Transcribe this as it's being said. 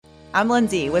I'm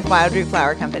Lindsay with Wild Root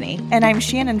Flower Company. And I'm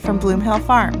Shannon from Bloom Hill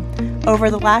Farm.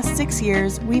 Over the last 6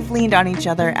 years, we've leaned on each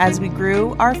other as we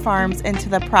grew our farms into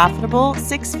the profitable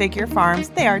six-figure farms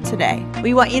they are today.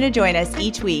 We want you to join us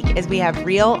each week as we have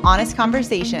real, honest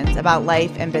conversations about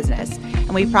life and business.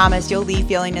 And we promise you'll leave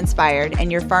feeling inspired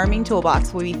and your farming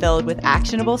toolbox will be filled with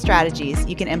actionable strategies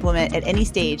you can implement at any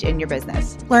stage in your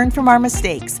business. Learn from our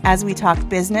mistakes as we talk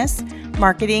business,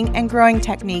 marketing, and growing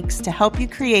techniques to help you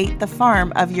create the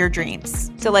farm of your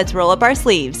dreams. So let's roll up our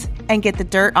sleeves and get the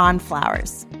dirt on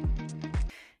flowers.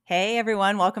 Hey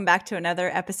everyone, welcome back to another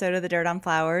episode of The Dirt on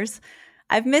Flowers.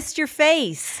 I've missed your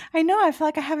face. I know, I feel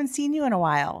like I haven't seen you in a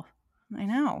while. I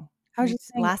know. I was just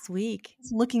saying, last week.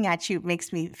 Looking at you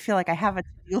makes me feel like I have a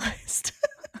to-do list.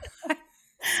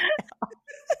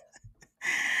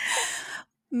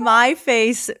 My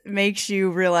face makes you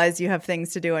realize you have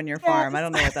things to do on your farm. I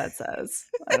don't know what that says.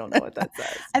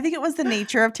 I think it was the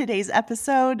nature of today's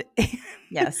episode.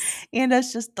 Yes. And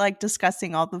us just like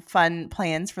discussing all the fun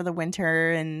plans for the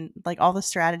winter and like all the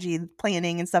strategy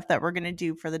planning and stuff that we're going to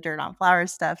do for the Dirt on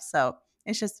Flowers stuff. So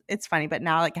it's funny. But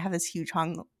now like I have this huge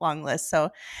long list. So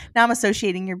now I'm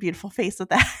associating your beautiful face with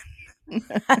that.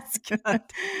 That's good.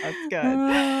 That's good.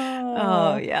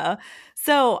 Oh yeah.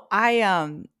 So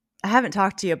I haven't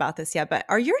talked to you about this yet, but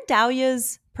are your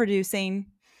dahlias producing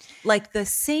like the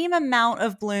same amount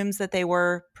of blooms that they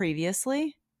were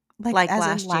previously? Like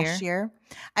as last year?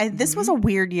 This was a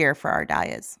weird year for our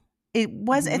dahlias. It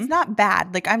was, it's not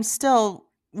bad. Like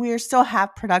we still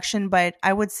have production, but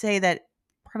I would say that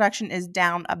production is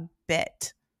down a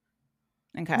bit.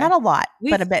 Okay. Not a lot,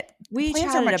 but a bit. We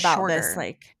Plants chatted are much about shorter. this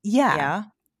like, yeah.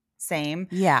 Same.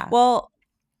 Yeah. Well,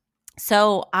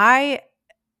 so I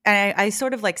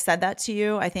sort of like said that to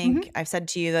you. I think I've said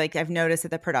to you, like, I've noticed that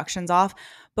the production's off,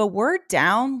 but we're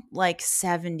down like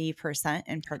 70%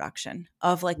 in production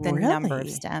of like the number of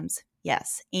stems.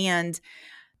 Yes. And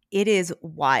it is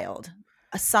wild.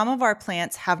 Some of our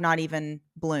plants have not even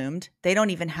bloomed. They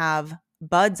don't even have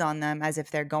buds on them as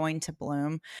if they're going to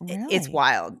bloom. Really? It's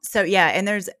wild. So yeah.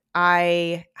 And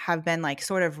I have been like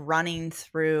sort of running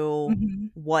through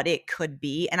what it could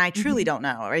be. And I truly don't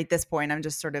know. Right at this point, I'm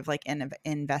just sort of like in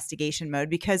investigation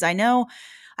mode because I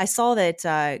saw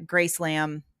that Grace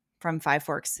Lamb from Five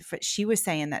Forks, she was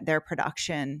saying that their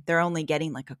production, they're only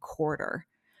getting like a quarter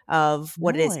of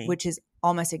what it is, which is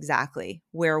almost exactly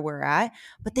where we're at.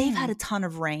 But they've had a ton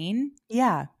of rain.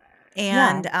 Yeah.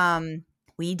 And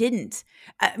we didn't.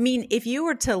 I mean, if you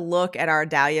were to look at our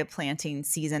dahlia planting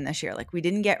season this year, like we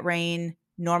didn't get rain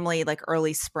normally like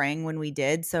early spring when we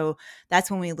did. So that's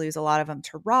when we lose a lot of them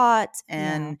to rot.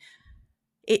 And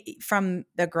from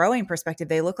the growing perspective,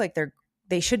 they look like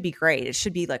they should be great. It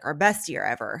should be like our best year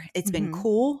ever. It's been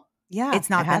cool. Yeah. It's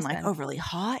not been like overly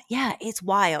hot. Yeah. It's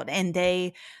wild. And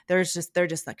they're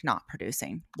just like not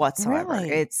producing whatsoever.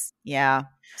 Really?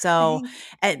 So,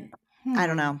 and I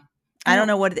don't know. I don't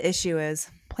know what the issue is.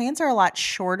 Plants are a lot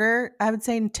shorter. I would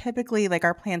say typically like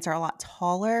our plants are a lot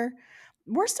taller.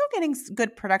 We're still getting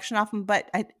good production off them, but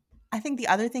I think the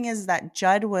other thing is that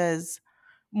Judd was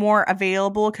more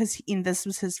available because this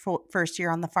was his first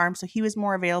year on the farm. So he was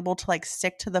more available to like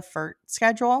stick to the FERT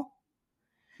schedule.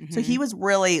 So he was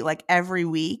really like every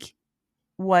week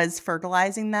was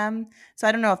fertilizing them. So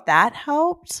I don't know if that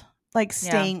helped like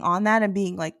staying on that and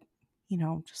being like,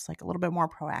 just like a little bit more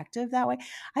proactive that way.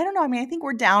 I don't know. I mean, I think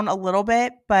we're down a little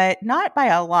bit, but not by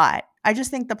a lot. I just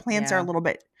think the plants are a little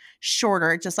bit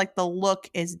shorter. Just like the look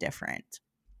is different.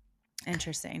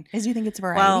 Interesting. Do you think it's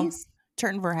varieties?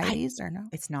 Certain varieties or no?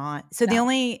 It's not. So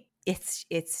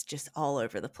it's just all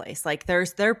over the place. Like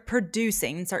they're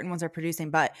producing, certain ones are producing,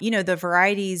 but the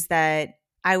varieties that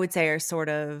I would say are sort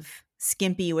of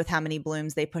skimpy with how many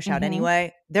blooms they push out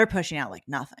anyway, they're pushing out like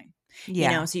nothing.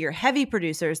 Yeah. So your heavy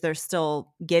producers, they're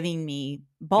still giving me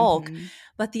bulk.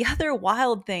 But the other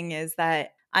wild thing is that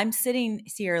I'm sitting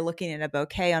here looking at a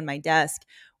bouquet on my desk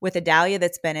with a dahlia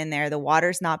that's been in there. The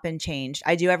water's not been changed.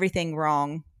 I do everything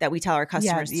wrong that we tell our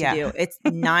customers to do. It's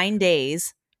 9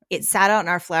 days. It sat out in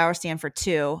our flower stand for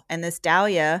 2. And this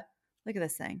dahlia, look at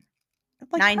this thing.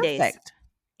 Like 9 days.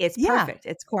 It's perfect.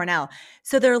 It's Cornell.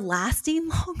 So they're lasting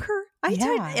longer.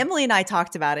 Emily and I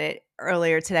talked about it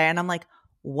earlier today. And I'm like,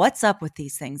 what's up with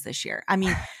these things this year? I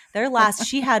mean,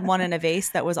 she had one in a vase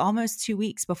that was almost 2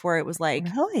 weeks before it was like,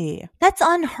 really? That's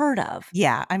unheard of.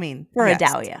 Yeah. I mean, for a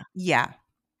dahlia. Yeah.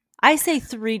 I say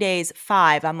 3 days,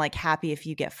 5. I'm like happy if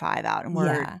you get 5 out. And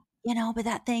we're, but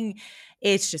that thing,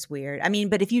 it's just weird. I mean,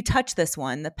 but if you touch this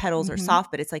one, the petals are soft,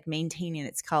 but it's like maintaining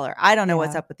its color. I don't know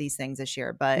what's up with these things this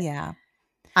year, but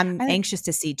I'm anxious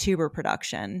to see tuber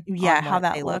production. Yeah. How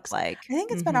that looks like. I think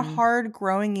it's been a hard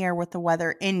growing year with the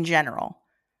weather in general.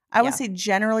 I would say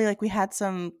generally, like, we had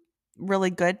some really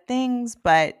good things,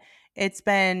 but it's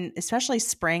been, especially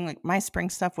spring, like my spring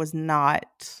stuff was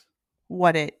not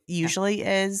what it usually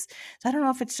is. So I don't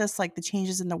know if it's just like the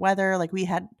changes in the weather. Like we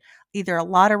had either a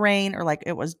lot of rain or like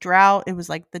it was drought. It was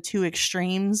like the two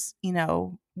extremes, you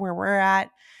know, where we're at.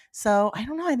 So I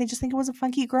don't know. I just think it was a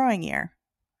funky growing year.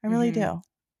 I really do.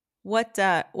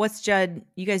 What's Judd?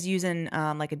 You guys using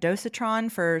like a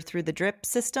dosatron for through the drip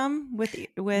system with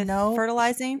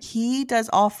fertilizing? He does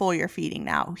all foliar feeding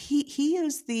now. He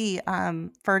used the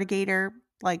fertigator,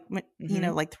 like you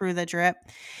know, like through the drip.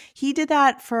 He did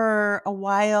that for a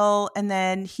while, and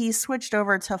then he switched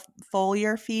over to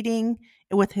foliar feeding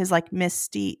with his like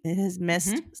mist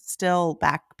still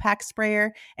backpack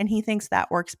sprayer, and he thinks that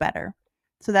works better.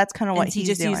 So that's kind of what he's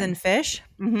just using fish.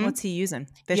 What's he using?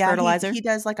 Fish fertilizer. He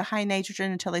does like a high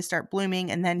nitrogen until they start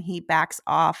blooming, and then he backs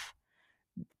off.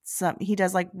 He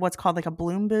does like what's called like a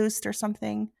bloom boost or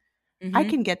something. I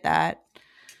can get that.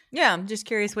 Yeah, I'm just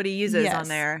curious what he uses on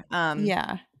there.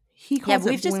 He calls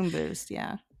it bloom boost.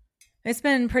 Yeah. It's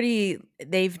been pretty.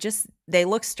 They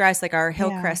look stressed. Like our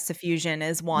Hillcrest Suffusion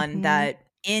is one that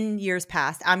in years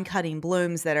past, I'm cutting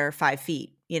blooms that are 5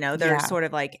 feet. You know, they're sort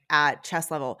of like at chest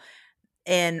level.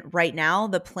 And right now,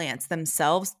 the plants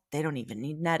themselves, they don't even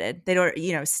need netted. They don't,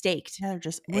 you know, staked. Yeah, they're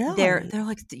just they're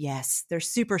like, yes, they're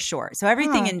super short. So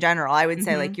everything in general, I would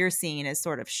say, like you're seeing, is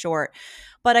sort of short.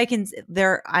 But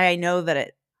I know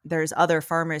that there's other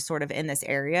farmers sort of in this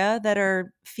area that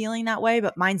are feeling that way.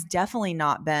 But mine's definitely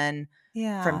not been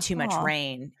from too much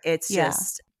rain. It's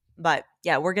just, but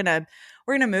yeah, we're gonna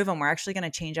move them. We're actually gonna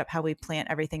change up how we plant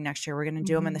everything next year. We're gonna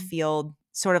do them in the field,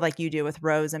 sort of like you do, with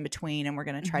rows in between, and we're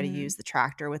going to try to use the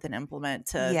tractor with an implement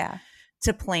to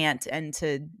plant and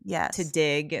to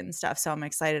dig and stuff. So I'm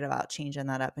excited about changing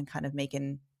that up and kind of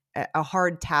making a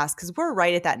hard task, because we're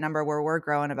right at that number where we're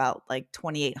growing about like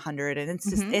 2,800, and it's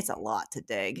just it's a lot to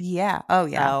dig. Yeah. Oh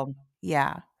yeah. So,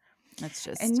 yeah. It's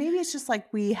just, and maybe it's just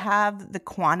like we have the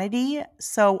quantity,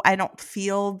 so I don't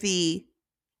feel the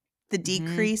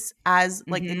decrease as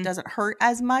like it doesn't hurt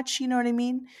as much. You know what I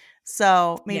mean?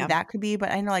 So maybe that could be,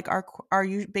 but I know like our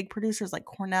big producers like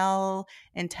Cornell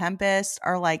and Tempest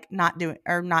are like not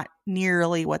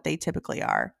nearly what they typically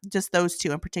are. Just those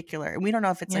two in particular, and we don't know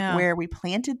if it's like where we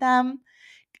planted them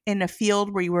in a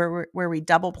field where we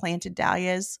double planted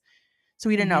dahlias. So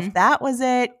we didn't know if that was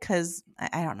it, because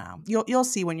I don't know. You'll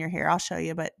see when you're here. I'll show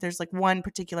you, but there's like one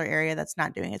particular area that's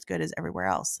not doing as good as everywhere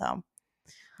else. So.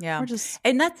 Yeah.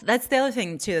 And that's the other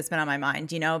thing too that's been on my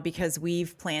mind, you know, because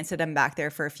we've planted them back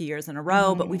there for a few years in a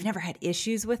row, but we've never had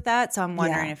issues with that. So I'm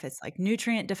wondering if it's like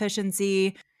nutrient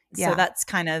deficiency. So that's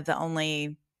kind of the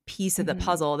only piece of the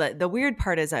puzzle. That the weird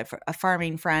part is a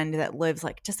farming friend that lives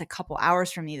like just a couple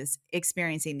hours from me is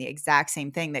experiencing the exact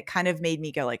same thing. That kind of made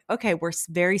me go like, okay, we're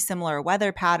very similar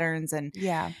weather patterns and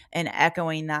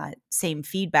echoing that same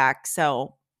feedback.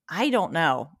 So I don't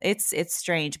know. It's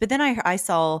strange. But then I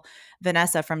saw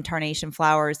Vanessa from Tarnation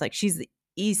Flowers, like she's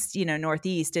east, you know,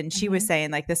 northeast, and she was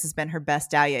saying like this has been her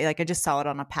best dahlia. Like I just saw it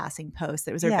on a passing post.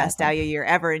 It was her best dahlia year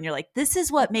ever. And you're like, this is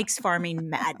what makes farming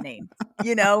maddening,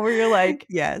 you know, where you're like,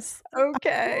 yes,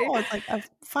 okay. Oh, it's like,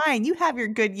 fine, you have your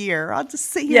good year. I'll just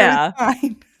sit here. Yeah.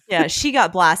 Fine. Yeah, she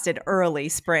got blasted early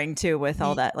spring too with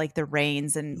all that, like the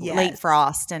rains and late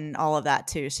frost and all of that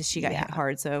too. So she got hit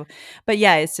hard. So, but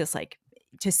yeah, it's just like,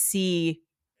 to see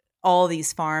all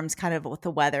these farms kind of with the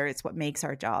weather, it's what makes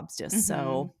our jobs just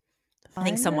so fun. I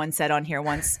think someone said on here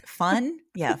once, fun.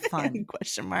 Yeah, fun.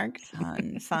 Question mark.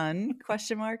 Fun.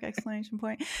 Question mark, exclamation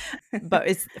point.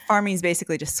 But farming is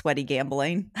basically just sweaty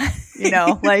gambling. You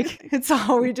know, like it's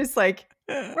all, we just like,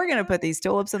 we're going to put these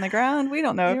tulips in the ground. We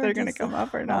don't know if they're going to come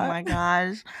up or not. Oh my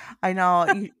gosh. I know.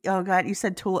 Oh God, you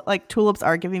said tulips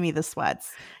are giving me the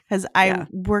sweats, because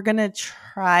we're going to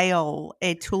trial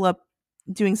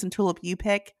doing some tulip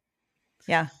U-pick.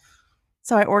 Yeah.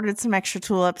 So I ordered some extra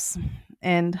tulips,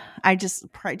 and I just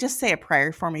say a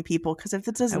prayer for me, people, because if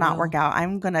it does not work out,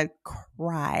 I'm going to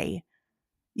cry.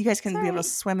 You guys can be able to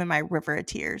swim in my river of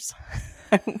tears.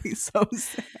 I'll be so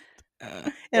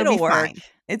sad. It'll be work. Fine.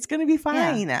 It's going to be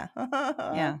fine.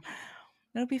 Yeah.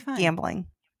 It'll be fine. Gambling.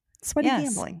 Sweaty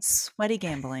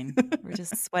gambling. We're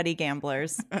just sweaty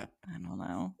gamblers. I don't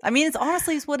know. I mean, it's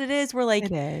honestly what it is. We're like,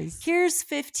 here's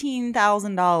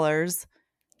 $15,000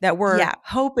 that we're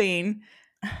hoping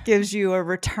gives you a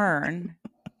return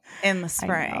in the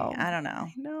spring. I don't know.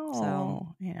 I know.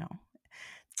 So, you know,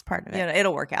 it's part of it. Yeah,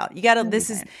 it'll work out. You got to,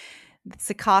 it's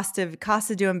the cost of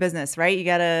doing business, right? You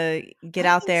got to get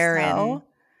out there and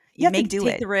you have to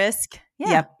take the risk.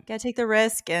 Yeah. Got to take the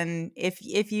risk. And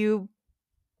if you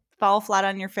fall flat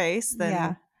on your face,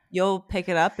 then you'll pick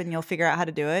it up and you'll figure out how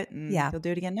to do it, and Yeah. you'll do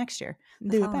it again next year, the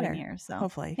Do it following better. year. So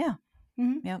Hopefully. yeah.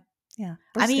 Mhm. Yep. Yeah.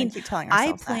 I mean, keep telling I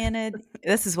ourselves that. planted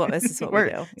this is what we We're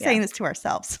do. saying Yeah. this to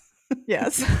ourselves.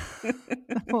 Yes.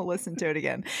 We'll listen to it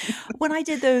again. When I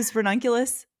did those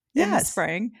ranunculus in the Yes.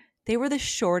 spring, they were the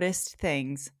shortest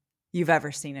things you've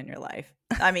ever seen in your life.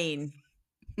 I mean,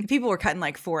 people were cutting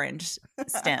like 4-inch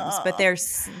stems, but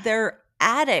they're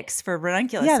addicts for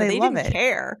ranunculus, Yeah, so they they love didn't it.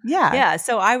 care. Yeah. Yeah.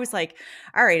 So I was like,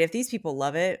 all right, if these people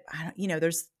love it,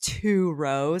 there's 2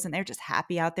 rows and they're just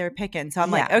happy out there picking. So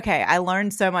I'm like, Yeah. okay, I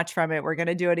learned so much from it. We're going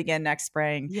to do it again next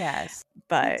spring. Yes.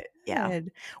 But yeah,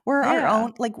 Good. We're our Yeah.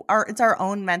 own, like it's our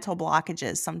own mental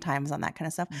blockages sometimes on that kind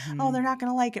of stuff. Oh, they're Mhm. not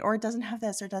going to like it, or it doesn't have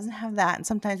this, or it doesn't have that. And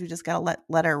sometimes we just got to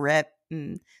let her rip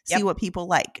and see Yep. what people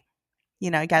like.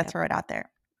 You got to Yep. throw it out there.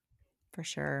 For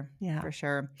sure. Yeah. For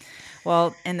sure.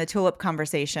 Well, in the tulip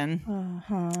conversation,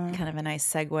 Uh-huh. kind of a nice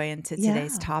segue into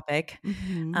today's Yeah. topic.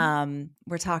 Mhm.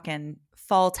 We're talking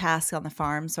fall tasks on the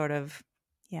farm, sort of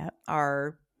Yep.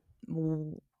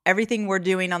 everything we're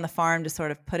doing on the farm to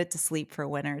sort of put it to sleep for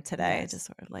winter today. Yes. Just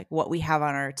sort of like what we have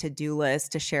on our to-do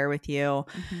list to share with you.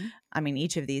 Mhm. I mean,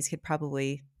 each of these could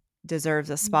probably deserves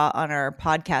a spot on our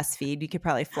podcast feed. You could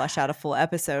probably flesh out a full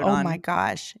episode Oh on my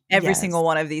gosh. every Yes. single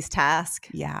one of these tasks.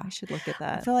 Yeah. We should look at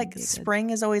that. I feel like spring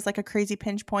is always like a crazy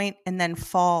pinch point, and then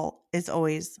fall is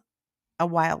always a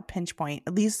wild pinch point.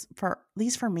 At least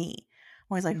for me, I'm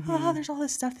always like, oh, Mhm. there's all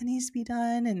this stuff that needs to be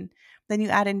done, and then you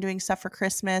add in doing stuff for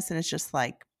Christmas, and it's just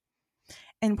like,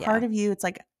 and part of you, it's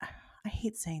like, I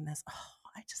hate saying this. Oh,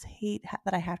 I just hate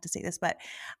that I have to say this, but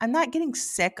I'm not getting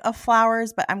sick of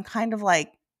flowers, but I'm kind of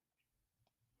like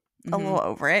a little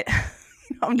over it.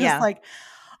 I'm just like,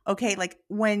 okay, like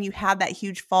when you have that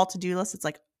huge fall to-do list, it's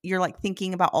like you're like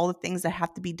thinking about all the things that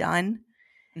have to be done.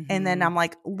 And then I'm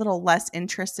like a little less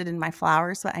interested in my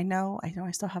flowers. But I know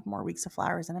I still have more weeks of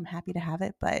flowers and I'm happy to have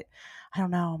it. But I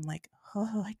don't know. I'm like,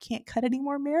 oh, I can't cut any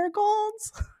more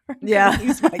marigolds. Yeah.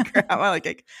 Lose my crap. I'm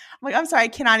like, I'm sorry, I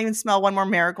cannot even smell one more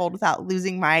marigold without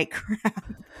losing my crap.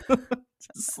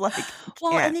 Just like,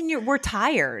 well, and then we're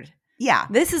tired. Yeah.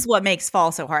 This is what makes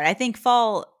fall so hard. I think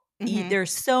fall, Mhm.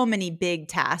 there's so many big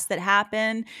tasks that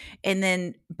happen. And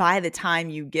then by the time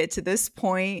you get to this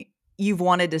point, you've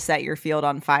wanted to set your field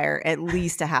on fire at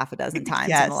least a half a dozen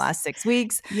times in the last 6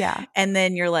 weeks. Yeah. And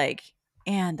then you're like,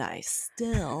 and I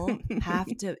still have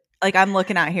to, like, I'm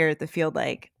looking out here at the field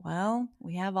like, well,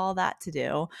 we have all that to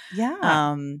do. Yeah.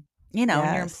 And your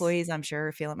Yes. employees, I'm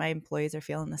sure, my employees are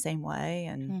feeling the same way.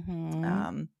 And,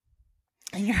 Mhm.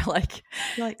 and you're like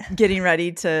You're like, getting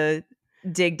ready to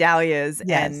dig dahlias,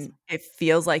 Yes. and it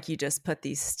feels like you just put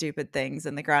these stupid things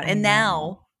in the ground. I And know.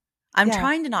 now I'm Yeah.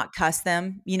 trying to not cuss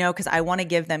them, because I want to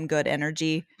give them good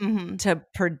energy Mhm. to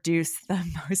produce the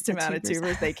most The amount of tubers.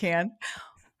 tubers they can.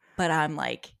 But I'm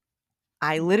like,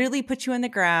 I literally put you in the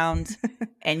ground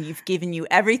and you've given you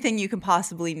everything you can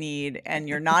possibly need, and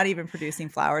you're not even producing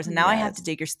flowers. And now I have to Yes.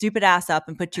 dig your stupid ass up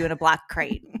and put you in a black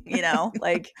crate,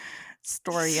 like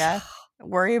Story, yeah.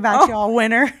 Worry about you all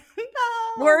winter.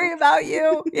 No. worry about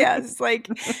you. Yes. Like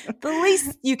the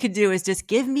least you could do is just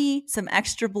give me some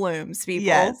extra blooms, people.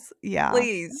 Yes. Yeah.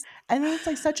 Please. And then it's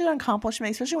like such an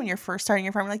accomplishment, especially when you're first starting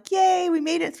your farm. Like, yay, we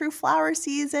made it through flower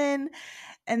season.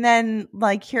 And then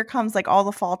like here comes like all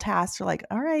the fall tasks. You're like,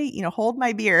 all right, hold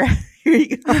my beer. Here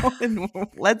you go. And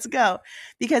let's go.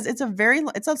 Because it's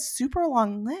a super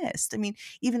long list. I mean,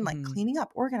 even like cleaning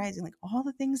up, organizing, like all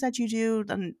the things that you do.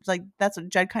 And like that's what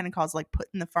Judd kind of calls like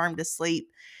putting the farm to sleep.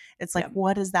 It's like,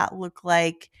 what does that look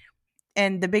like?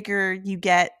 And the bigger you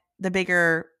get, the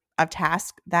bigger of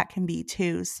task that can be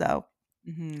too. So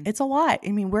it's a lot.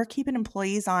 I mean, we're keeping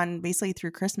employees on basically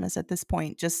through Christmas at this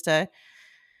point, just to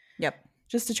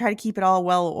try to keep it all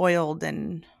well oiled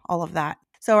and all of that.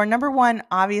 So our number one,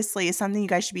 obviously, is something you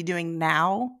guys should be doing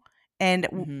now. And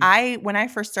when I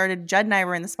first started, Judd and I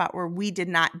were in the spot where we did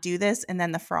not do this. And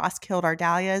then the frost killed our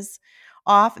dahlias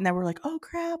off. And then we're like, oh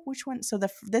crap, which one? So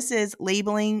this is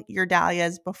labeling your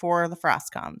dahlias before the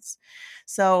frost comes.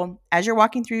 So as you're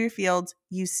walking through your fields,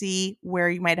 you see where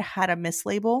you might have had a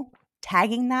mislabel,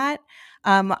 tagging that.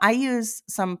 I use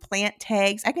some plant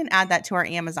tags. I can add that to our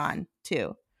Amazon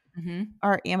too.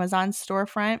 Our Amazon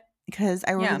storefront, because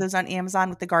I ordered those on Amazon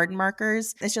with the garden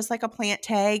markers. It's just like a plant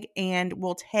tag, and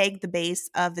we'll tag the base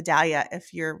of the dahlia.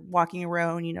 If you're walking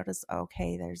around, you notice,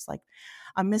 okay, there's like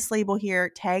a mislabel here,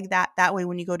 tag that. That way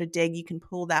when you go to dig, you can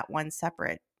pull that one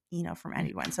separate, from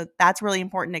anyone. So that's really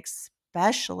important,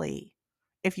 especially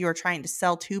if you're trying to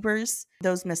sell tubers.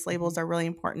 Those mislabels are really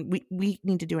important. We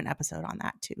need to do an episode on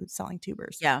that too, selling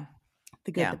tubers. Yeah.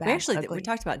 The good, the bad, we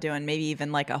talked about doing maybe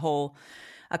even like a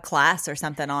class or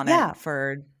something on it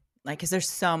for like, because there's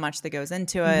so much that goes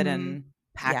into it and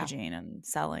packaging and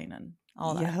selling and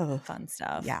all that fun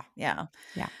stuff. Yeah.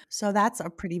 So that's a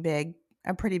pretty big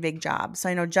job. So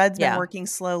I know Judd's been working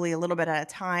slowly a little bit at a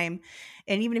time.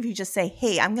 And even if you just say,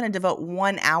 hey, I'm going to devote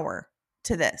 1 hour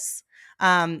to this,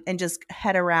 and just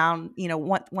head around,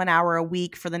 1 hour a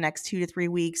week for the next 2 to 3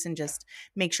 weeks and just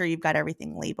make sure you've got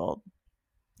everything labeled.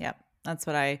 Yep. That's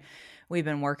what we've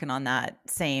been working on that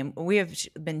same. We have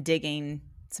been digging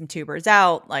some tubers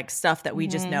out, like stuff that we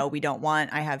just know we don't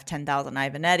want. I have 10,000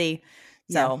 Ivanetti.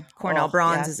 So Cornell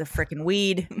bronze is a freaking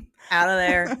weed out of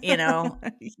there,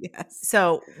 Yes.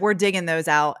 So we're digging those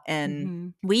out,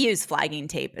 and we use flagging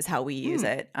tape is how we use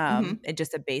it. It's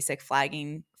just a basic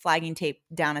flagging tape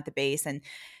down at the base. And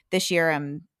this year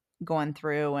I'm going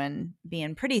through and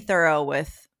being pretty thorough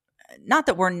with, not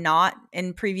that we're not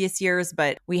in previous years,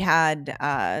 but we had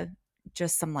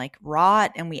just some like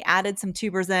rot and we added some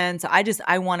tubers in. So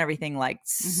I want everything like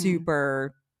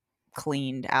super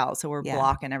cleaned out. So we're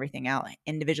blocking everything out,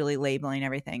 individually labeling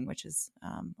everything, which is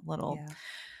a little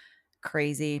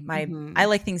crazy. I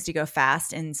like things to go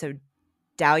fast. And so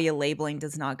dahlia labeling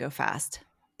does not go fast.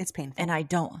 It's painful. And I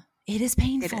don't. It is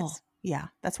painful. It is. Yeah.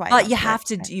 That's why. But you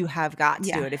have got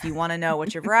to do it if you want to know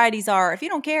what your varieties are. If you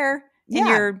don't care and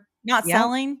you're not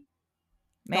selling,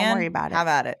 man, don't worry about it. Have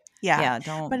at it. Yeah.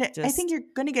 But I think you're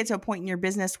going to get to a point in your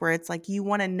business where it's like you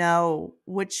want to know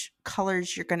which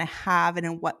colors you're going to have and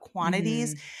in what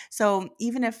quantities. So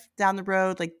even if down the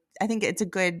road, like, I think it's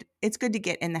good to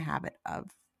get in the habit of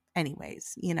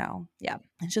anyways, Yeah.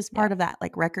 It's just part of that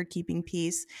like record keeping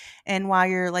piece. And while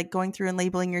you're like going through and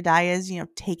labeling your dias,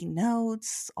 taking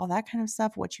notes, all that kind of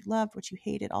stuff, what you loved, what you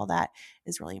hated, all that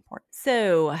is really important.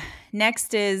 So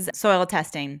next is soil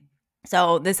testing.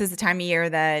 So this is the time of year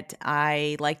that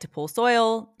I like to pull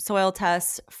soil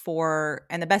tests for,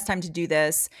 and the best time to do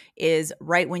this is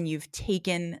right when you've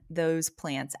taken those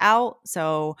plants out.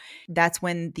 So that's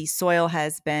when the soil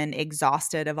has been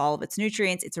exhausted of all of its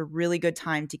nutrients. It's a really good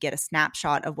time to get a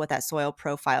snapshot of what that soil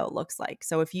profile looks like.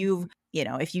 So if you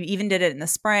even did it in the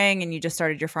spring and you just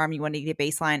started your farm, you wanted to get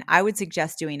baseline, I would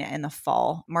suggest doing it in the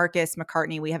fall. Marcus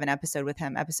McCartney, we have an episode with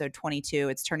him, episode 22.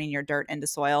 It's turning your dirt into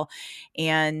soil.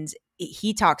 And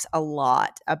he talks a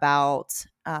lot about,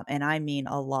 and I mean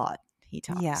a lot. He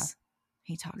talks. Yeah.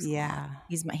 He talks. Yeah.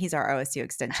 He's our OSU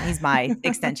extension. He's my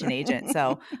extension agent.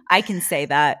 So I can say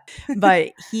that,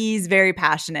 but he's very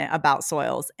passionate about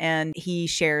soils, and he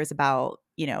shares about,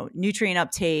 nutrient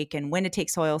uptake and when to take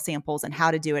soil samples and how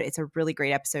to do it. It's a really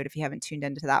great episode if you haven't tuned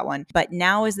into that one. But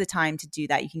now is the time to do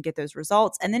that. You can get those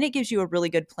results, and then it gives you a really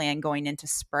good plan going into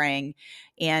spring.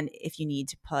 And if you need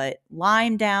to put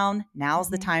lime down,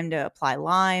 now's the time to apply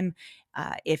lime.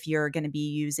 If you're going to be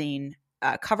using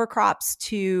cover crops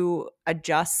to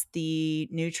adjust the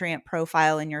nutrient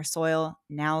profile in your soil,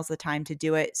 now's the time to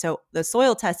do it. So the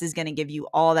soil test is going to give you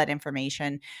all that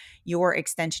information. Your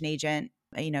extension agent,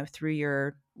 through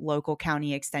your local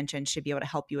county extension, should be able to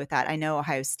help you with that. I know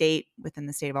Ohio State, within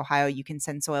the state of Ohio, you can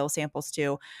send soil samples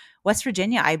to. West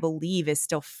Virginia, I believe, is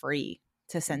still free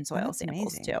to send soil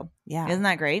samples to. Yeah. Isn't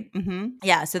that great? Mm-hmm.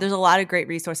 Yeah. So there's a lot of great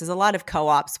resources. A lot of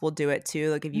co-ops will do it too.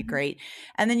 They'll give you great.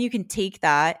 And then you can take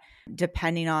that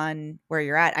depending on where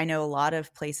you're at. I know a lot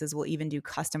of places will even do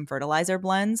custom fertilizer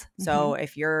blends. So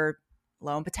if you're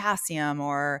low in potassium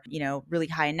or, really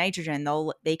high in nitrogen,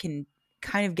 they can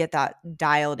kind of get that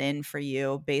dialed in for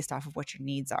you based off of what your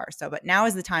needs are. So, but now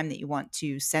is the time that you want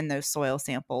to send those soil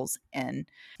samples in.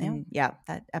 And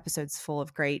that episode's full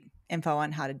of great info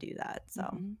on how to do that. So,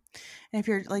 and if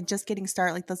you're like just getting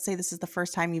started, like let's say this is the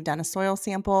first time you've done a soil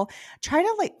sample, try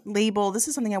to like label. This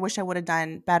is something I wish I would have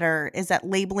done better, is that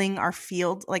labeling our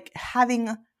field, like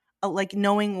having like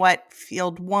knowing what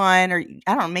field 1, or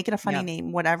I don't know, make it a funny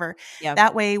name, whatever.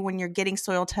 That way, when you're getting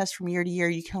soil tests from year to year,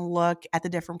 you can look at the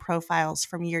different profiles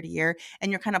from year to year,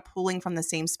 and you're kind of pulling from the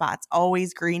same spots.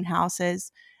 Always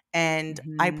greenhouses. And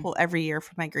I pull every year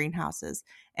from my greenhouses.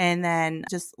 And then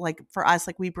just like for us,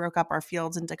 like we broke up our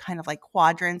fields into kind of like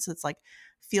quadrants. It's like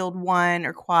field 1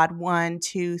 or quad 1,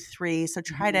 2, 3. So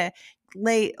try to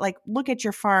look at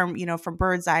your farm, from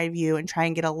bird's eye view, and try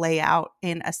and get a layout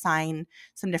and assign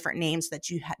some different names so that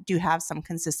you do have some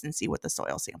consistency with the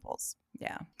soil samples.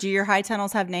 Yeah. Do your high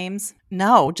tunnels have names?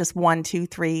 No, just 1, 2,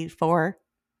 3, 4.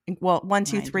 Well, 1,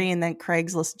 2, 3, and then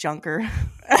Craigslist junker.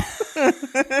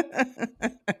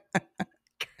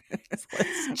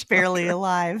 Barely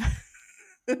alive.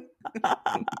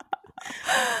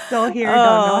 Still here,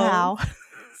 don't know how.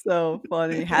 So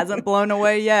funny. Hasn't blown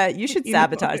away yet. You should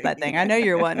sabotage that thing. I know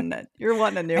you're wanting it. You're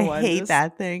wanting a new one. I hate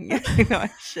that thing. I know I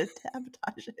should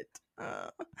sabotage it.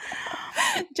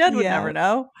 Judd would never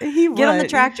know. He would. Get on the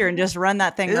tractor and just run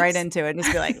that thing right into it and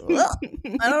just be like,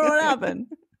 I don't know what happened.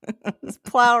 Just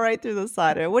plow right through the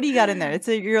side of it. What do you got in there? It's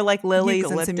you're like lilies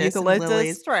and some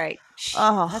eucalyptus. Right.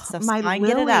 Oh, that stuff's my fine.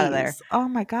 lilies. Get it out of there. Oh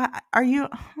my God. Are you?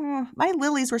 My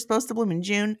lilies were supposed to bloom in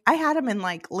June. I had them in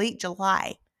like late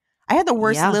July. I had the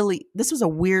worst lily. This was a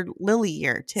weird lily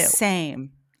year too.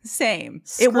 Same.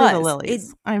 Screw It was the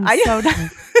lilies. I'm so done.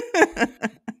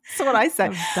 That's what I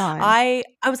said. I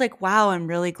was like, wow, I'm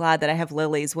really glad that I have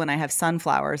lilies when I have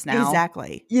sunflowers now.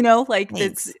 Exactly. You know, like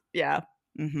Thanks. it's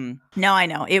Mm-hmm. No, I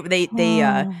know it.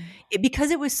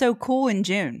 Because it was so cool in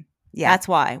June. Yeah, that's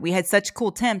why we had such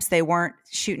cool temps. They weren't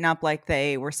shooting up like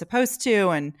they were supposed to,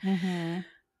 and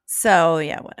so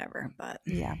whatever. But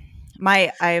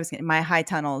my high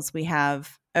tunnels. We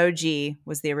have OG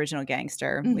was the original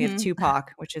gangster. We have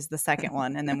Tupac, which is the second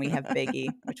one, and then we have Biggie,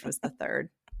 which was the third.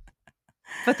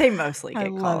 But they mostly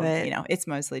get called. It's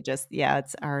mostly just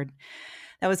it's our.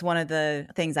 That was one of the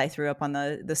things I threw up on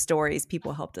the stories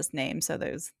people helped us name. So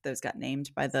those got named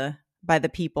by the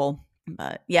people.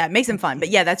 But yeah, it makes them fun. But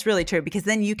yeah, that's really true because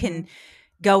then you can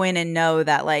go in and know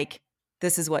that like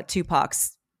this is what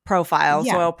Tupac's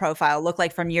soil profile looked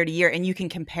like from year to year, and you can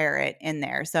compare it in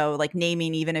there. So like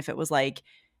naming, even if it was like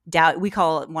we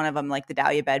call one of them like the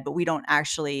dahlia bed, but we don't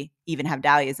actually even have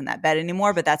dahlias in that bed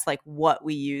anymore. But that's like what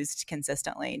we used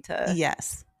consistently to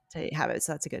have it.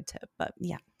 So that's a good tip. But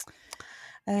yeah.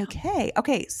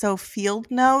 Okay. So field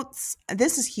notes.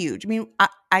 This is huge. I mean,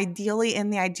 ideally, in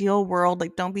the ideal world,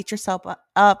 like don't beat yourself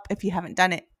up if you haven't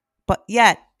done it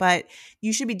but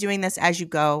you should be doing this as you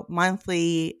go,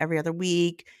 monthly, every other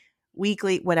week,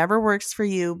 weekly, whatever works for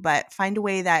you. But find a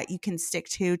way that you can stick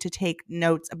to take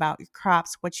notes about your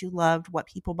crops, what you loved, what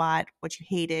people bought, what you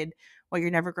hated, what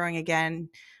you're never growing again.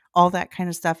 All that kind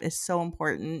of stuff is so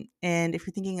important. And if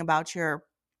you're thinking about your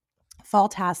fall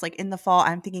tasks, like in the fall,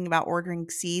 I'm thinking about ordering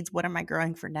seeds. What am I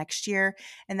growing for next year?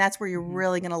 And that's where you're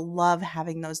really going to love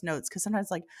having those notes. Because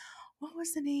sometimes like, what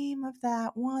was the name of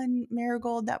that one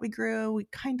marigold that we grew? We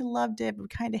kind of loved it, but we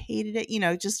kind of hated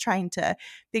it. Just trying to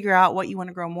figure out what you want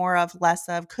to grow more of, less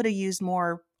of. Could have used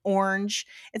more orange.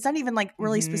 It's not even like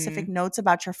really specific notes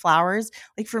about your flowers.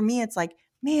 Like for me, it's like,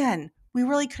 man, we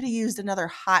really could have used another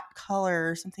hot color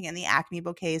or something in the Acme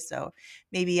bouquet. So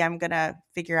maybe I'm going to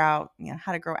figure out,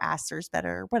 how to grow asters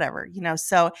better, whatever,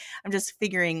 So I'm just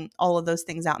figuring all of those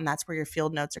things out. And that's where your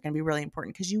field notes are going to be really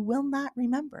important because you will not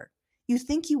remember. You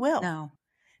think you will. No.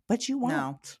 But you won't.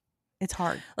 No. It's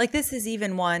hard. Like this is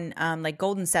even one like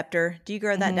Golden Scepter. Do you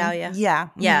grow that dahlia? Yeah.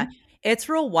 Yeah. It's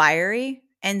real wiry.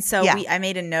 And so I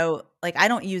made a note, like I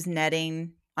don't use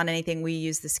netting on anything. We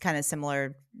use this kind of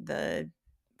similar, the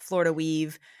Florida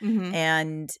weave.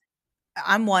 And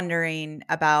I'm wondering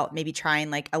about maybe trying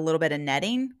like a little bit of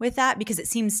netting with that because it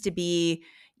seems to be,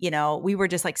 we were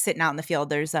just like sitting out in the field.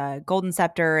 There's a Golden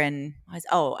Scepter and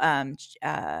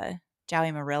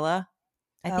Jowie Marilla,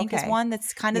 I think is one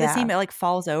that's kind of the same. It like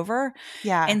falls over.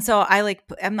 Yeah. And so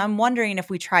I'm wondering if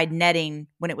we tried netting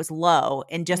when it was low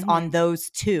and just on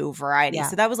those two varieties. Yeah.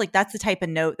 So that was like, that's the type of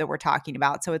note that we're talking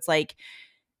about. So it's like,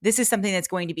 this is something that's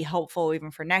going to be helpful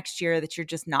even for next year that you're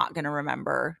just not going to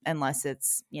remember unless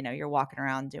it's, you're walking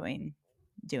around doing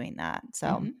that.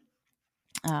 So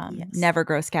never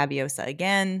grow scabiosa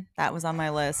again. That was on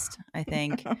my list, I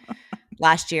think,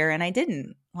 last year. And I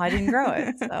didn't grow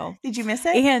it. So did you miss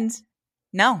it? And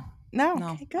no,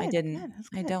 okay, good. I didn't.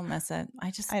 Good. I don't miss it.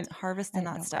 I just harvesting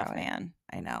that stuff, man.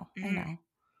 I know. I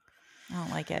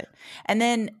don't like it. And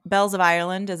then Bells of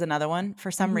Ireland is another one.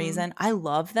 For some reason, I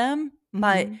love them,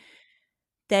 but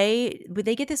they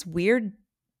get this weird,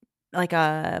 like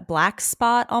a black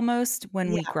spot almost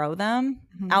when we grow them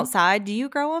outside. Do you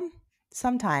grow them?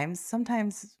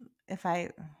 Sometimes if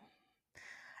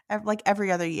like every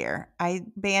other year, I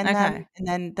ban them, and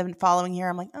then the following year,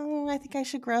 I'm like, oh, I think I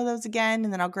should grow those again,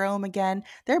 and then I'll grow them again.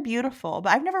 They're beautiful,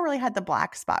 but I've never really had the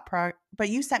black spot. But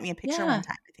you sent me a picture one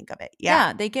time, I think of it.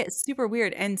 Yeah, they get super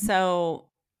weird, and so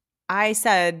I was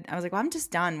like, well, I'm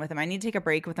just done with them. I need to take a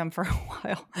break with them for a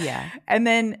while. Yeah, and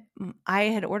then I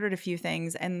had ordered a few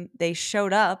things, and they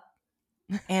showed up,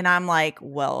 and I'm like,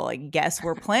 well, I guess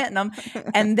we're planting them,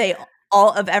 and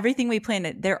all of everything we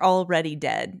planted, they're already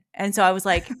dead. And so I was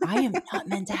like, I am not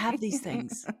meant to have these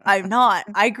things. I'm not.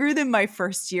 I grew them my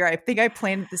first year. I think I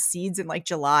planted the seeds in like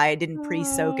July. I didn't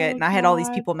pre-soak it. And I had all these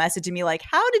people messaging me like,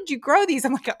 how did you grow these?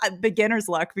 I'm like, beginner's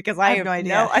luck because I have no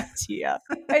idea.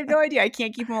 I have no idea. I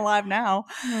can't keep them alive now.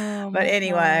 But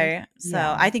anyway,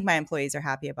 so I think my employees are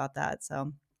happy about that.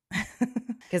 So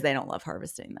because they don't love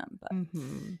harvesting them. But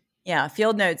Mm-hmm. yeah,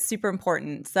 field notes, super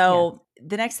important. So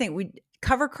the next thing,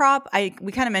 cover crop,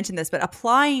 we kind of mentioned this, but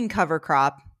applying cover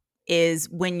crop is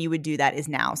when you would do that is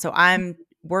now. So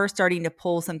we're starting to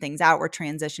pull some things out. We're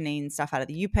transitioning stuff out of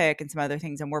the U-pick and some other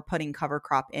things, and we're putting cover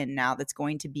crop in now that's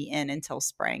going to be in until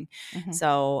spring. Mm-hmm.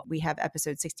 So we have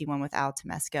episode 61 with Al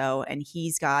Temesco, and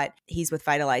he's with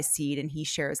Vitalized Seed, and he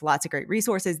shares lots of great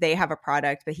resources. They have a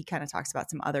product, but he kind of talks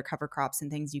about some other cover crops and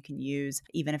things you can use,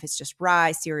 even if it's just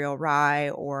rye, cereal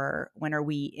rye, or winter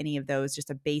wheat, any of those,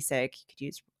 just a basic. You could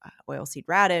use oilseed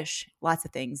radish, lots of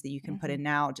things that you can put in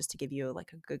now just to give you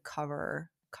like a good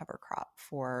cover crop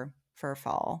for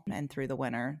fall and through the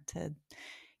winter to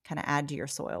kind of add to your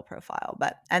soil profile.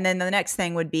 And then the next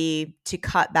thing would be to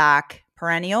cut back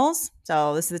perennials.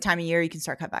 So this is the time of year you can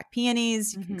start cut back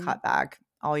peonies, you can cut back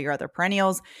all your other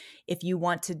perennials. If you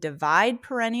want to divide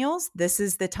perennials, this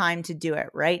is the time to do it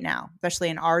right now, especially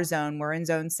in our zone. We're in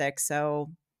zone 6. So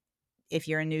if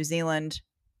you're in New Zealand,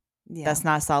 that's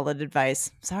not solid advice.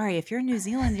 Sorry, if you're in New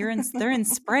Zealand, they're in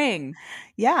spring.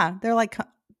 Yeah, they're like the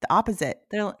opposite.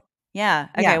 Yeah.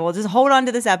 Okay. Well, just hold on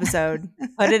to this episode,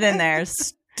 put it in there,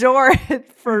 store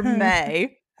it for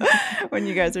May when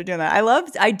you guys are doing that.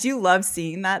 I do love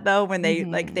seeing that though, when they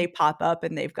they pop up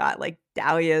and they've got like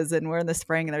dahlias and we're in the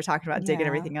spring and they're talking about digging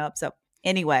everything up. So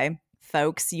anyway,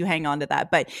 folks, you hang on to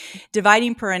that. But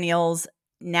dividing perennials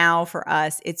now for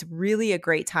us, it's really a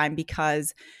great time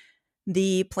because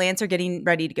the plants are getting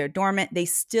ready to go dormant. They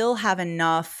still have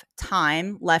enough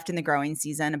time left in the growing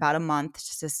season, about a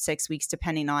month to 6 weeks,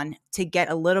 depending on, to get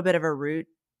a little bit of a root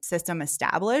system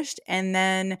established. And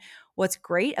then what's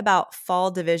great about fall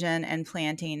division and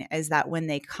planting is that when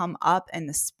they come up in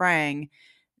the spring,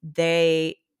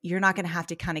 you're not going to have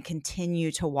to kind of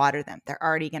continue to water them. They're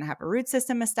already going to have a root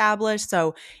system established.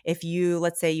 So if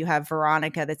let's say you have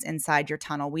Veronica that's inside your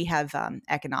tunnel, we have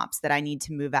Echinops that I need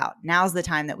to move out. Now's the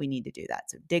time that we need to do that.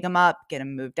 So dig them up, get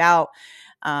them moved out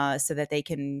so that they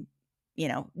can,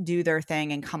 do their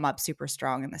thing and come up super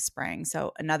strong in the spring.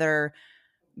 So another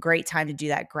great time to do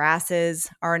that. Grasses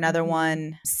are another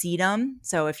one. Sedum.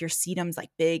 So if your sedum's like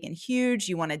big and huge,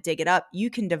 you want to dig it up, you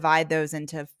can divide those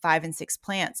into 5 and 6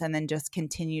 plants and then just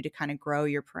continue to kind of grow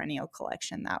your perennial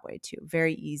collection that way too.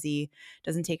 Very easy.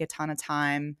 Doesn't take a ton of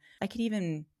time. I could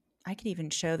even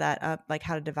show that up, like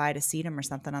how to divide a sedum or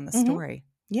something on the story.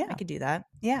 Yeah. I could do that.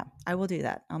 Yeah. I will do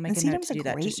that. I'll make a note to do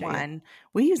that. Sedum's a great one.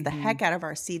 We used the heck out of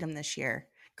our sedum this year.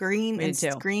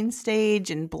 Green stage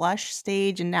and blush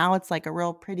stage, and now it's like a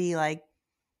real pretty like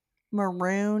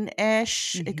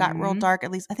maroon-ish. It got real dark. At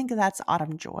least I think that's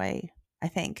Autumn Joy. I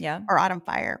think, or Autumn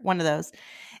Fire, one of those,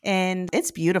 and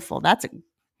it's beautiful. That's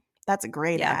a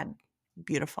great ad.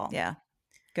 Beautiful,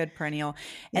 good perennial,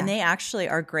 and they actually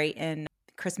are great in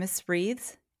Christmas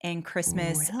wreaths and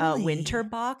Christmas winter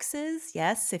boxes.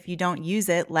 Yes, if you don't use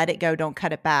it, let it go. Don't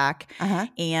cut it back.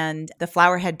 And the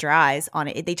flower head dries on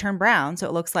it. They turn brown, so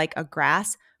it looks like a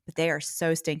grass, but they are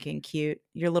so stinking cute.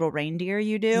 Your little reindeer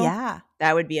you do? Yeah.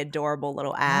 That would be adorable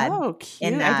little ad. Oh,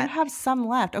 cute. I do have some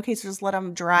left. Okay, so just let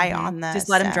them dry on the Just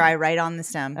let them dry right on the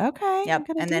stem. Okay. Yep.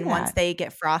 And then once they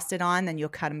get frosted on, then you'll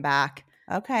cut them back.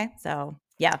 Okay. So,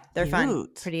 yeah, they're fun.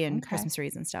 Pretty in Christmas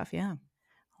trees and stuff. Yeah.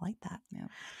 I like that. Yeah.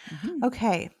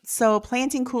 Okay. So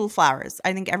planting cool flowers.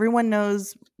 I think everyone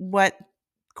knows what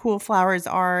cool flowers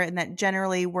are and that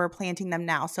generally we're planting them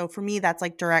now. So for me, that's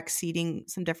like direct seeding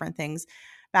some different things.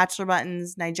 Bachelor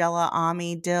buttons, Nigella,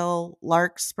 Ami, dill,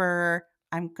 larkspur.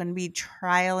 I'm going to be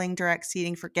trialing direct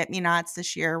seeding forget-me-nots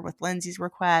this year with Lindsay's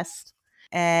request.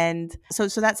 And so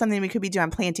that's something we could be doing.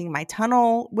 I'm planting my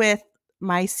tunnel with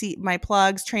my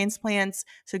plugs, transplants.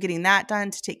 So getting that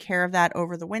done to take care of that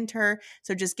over the winter.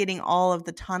 So just getting all of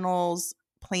the tunnels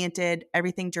planted,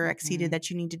 everything direct seeded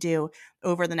that you need to do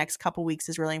over the next couple weeks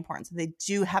is really important. So they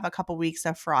do have a couple weeks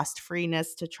of frost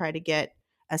freeness to try to get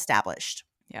established.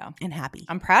 Yeah. And happy.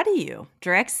 I'm proud of you.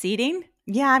 Direct seeding?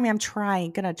 Yeah. I mean, I'm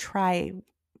going to try.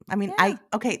 I mean,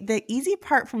 the easy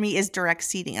part for me is direct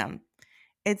seeding them.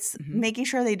 It's making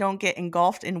sure they don't get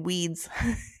engulfed in weeds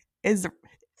is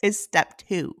step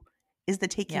 2, is the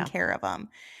taking care of them.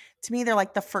 To me, they're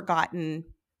like the forgotten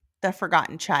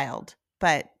child,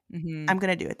 but I'm going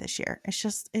to do it this year. It's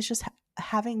just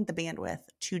having the bandwidth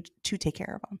to take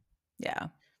care of them. Yeah.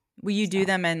 Will you do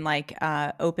them in like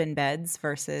open beds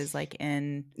versus like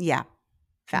in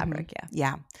fabric?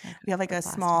 Yeah. Okay. We have like a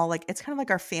small, like it's kind of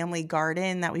like our family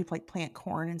garden that we like plant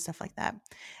corn and stuff like that.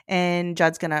 And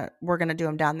we're gonna do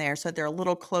them down there so they're a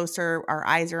little closer. Our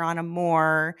eyes are on them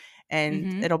more,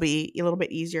 and it'll be a little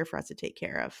bit easier for us to take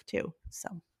care of too. So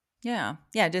yeah.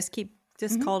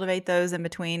 Just cultivate those in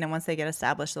between, and once they get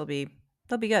established, they'll be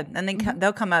They'll be good. And then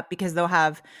they'll come up because they'll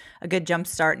have a good jump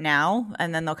start now,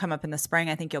 and then they'll come up in the spring.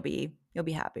 I think you'll be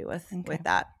happy with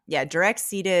that. Yeah, direct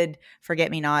seeded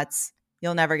forget-me-nots.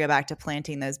 You'll never go back to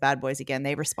planting those bad boys again.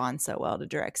 They respond so well to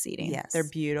direct seeding. Yes. They're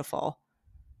beautiful.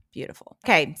 Beautiful.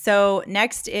 Okay, so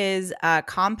next is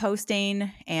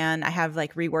composting, and I have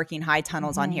like reworking high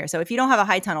tunnels on here. So if you don't have a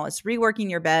high tunnel, it's reworking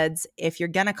your beds. If you're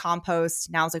going to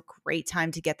compost, now's a great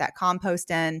time to get that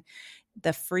compost in.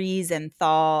 The freeze and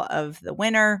thaw of the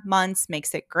winter months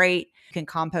makes it great. You can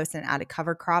compost and add a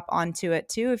cover crop onto it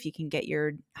too if you can get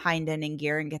your hind end in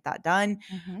gear and get that done.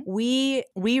 We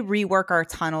rework our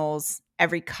tunnels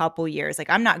every couple years. Like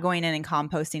I'm not going in and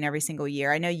composting every single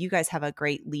year. I know you guys have a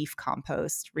great leaf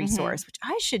compost resource, which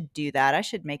I should do that. I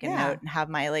should make a note and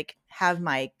have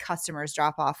my customers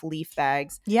drop off leaf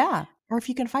bags. Yeah. Or if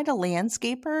you can find a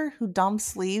landscaper who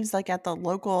dumps leaves like at the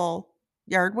local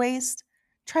yard waste,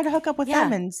 try to hook up with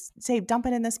them and say, dump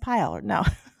it in this pile. Or no.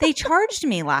 They charged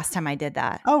me last time I did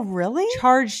that. Oh, really?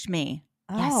 Charged me.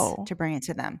 Oh. Yes, to bring it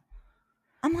to them.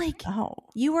 I'm like,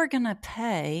 you are going to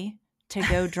pay to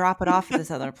go drop it off at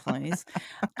this other place.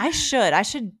 I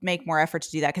should make more effort to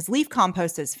do that because leaf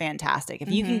compost is fantastic. If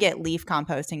you can get leaf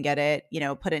compost and get it,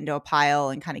 put it into a pile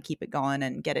and kind of keep it going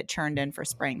and get it churned in for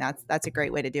spring, that's a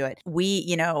great way to do it. We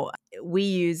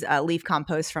use leaf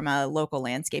compost from a local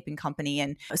landscaping company.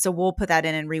 And so we'll put that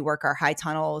in and rework our high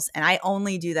tunnels. And I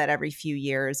only do that every few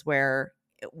years where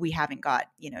we haven't got,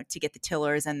 to get the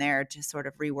tillers in there to sort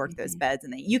of rework those beds.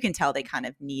 And you can tell they kind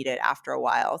of need it after a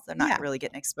while. So they're not really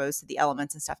getting exposed to the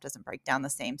elements and stuff doesn't break down the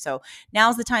same. So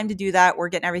now's the time to do that. We're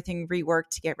getting everything reworked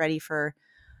to get ready for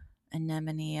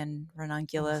anemone and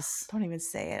ranunculus. Don't even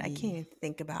say it. I can't even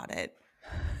think about it.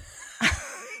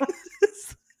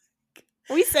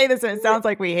 We say this and it sounds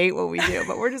like we hate what we do,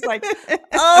 but we're just like,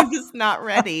 I'm just not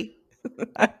ready.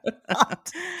 I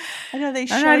know they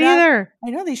showed up. Either. I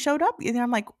know they showed up. And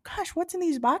I'm like, gosh, what's in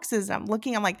these boxes? I'm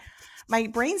looking. I'm like, my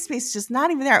brain space is just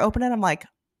not even there. I open it. I'm like,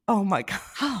 oh my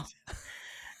god,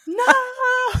 no!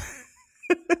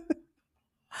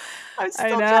 I'm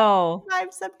still trying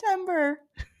to September.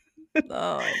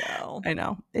 Oh, I know. I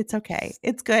know. It's okay.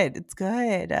 It's good. It's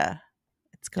good.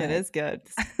 It's good. It is good.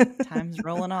 Time's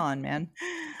rolling on, man.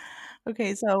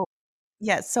 Okay, so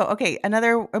yes. So okay,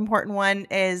 another important one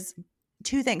is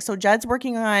two things. So Judd's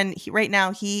working on right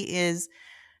now. He is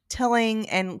tilling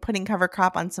and putting cover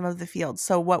crop on some of the fields.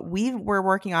 So what we were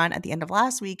working on at the end of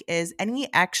last week is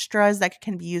any extras that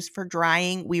can be used for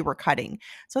drying. We were cutting.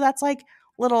 So that's like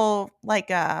little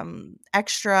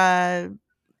extra.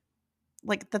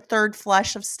 Like the third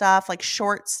flush of stuff, like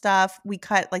short stuff. We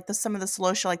cut like some of the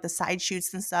celosia, like the side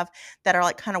shoots and stuff that are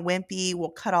like kind of wimpy.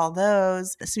 We'll cut all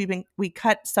those. So we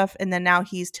cut stuff, and then now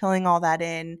he's tilling all that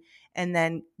in, and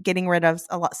then getting rid of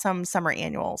some summer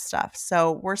annual stuff.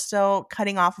 So we're still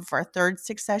cutting off of our third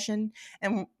succession,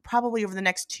 and probably over the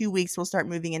next 2 weeks we'll start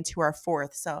moving into our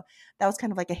fourth. So that was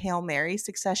kind of like a Hail Mary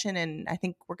succession, and I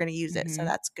think we're going to use it. So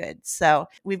that's good. So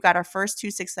we've got our first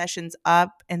 2 successions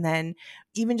up, and then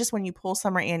even just when you pull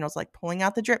summer annuals, like pulling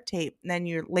out the drip tape, and then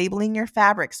you're labeling your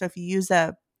fabric. So if you use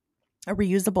a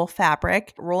reusable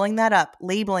fabric, rolling that up,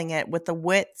 labeling it with the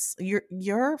widths,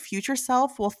 your future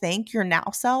self will thank your now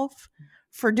self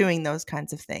for doing those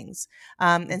kinds of things.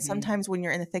 And sometimes when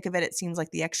you're in the thick of it, it seems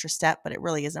like the extra step, but it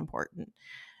really is important.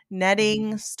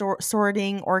 Netting,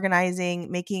 sorting, organizing,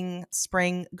 making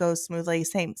spring go smoothly.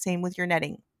 Same with your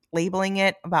netting. Labeling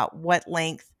it about what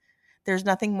length. There's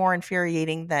nothing more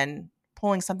infuriating than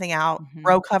pulling something out,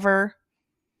 row cover.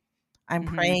 I'm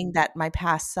praying that my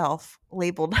past self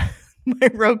labeled my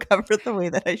row cover the way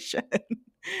that I should.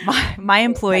 My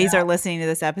employees are listening to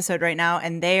this episode right now,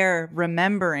 and they're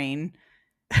remembering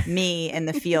me in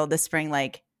the field this spring.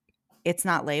 Like, it's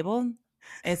not labeled.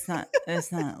 It's not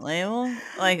labeled.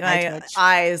 Like my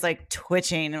eyes like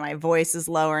twitching and my voice is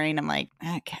lowering. I'm like,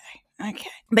 okay.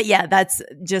 But yeah, that's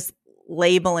just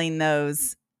labeling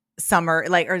those summer,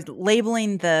 or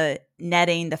labeling the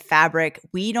netting, the fabric.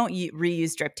 We don't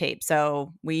reuse drip tape.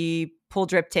 So we pull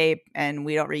drip tape and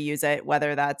we don't reuse it,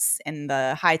 whether that's in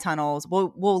the high tunnels.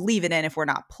 We'll leave it in if we're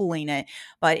not pulling it.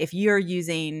 But if you're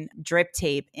using drip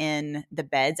tape in the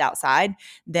beds outside,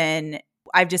 then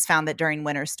I've just found that during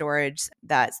winter storage,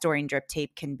 that storing drip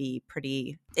tape can be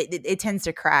pretty, it tends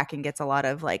to crack and gets a lot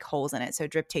of like holes in it. So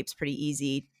drip tape's pretty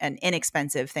easy and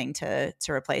inexpensive thing to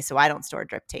replace. So I don't store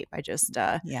drip tape. I just,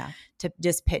 to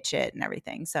just pitch it and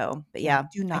everything. So, but yeah,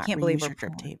 do not I can't believe your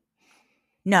drip tape.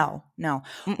 No.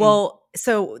 Mm-mm. Well,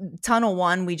 So tunnel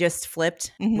 1, we just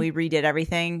flipped. Mhm. We redid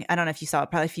everything. I don't know if you saw it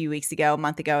probably a few weeks ago, a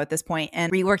month ago at this point,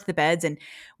 and reworked the beds. And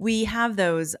we have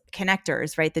those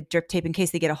connectors, right? The drip tape in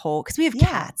case they get a hole, because we have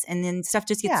cats, and then stuff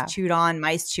just gets chewed on.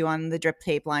 Mice chew on the drip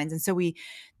tape lines, and so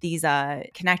these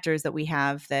connectors that we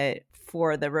have that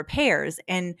for the repairs,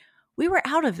 and we were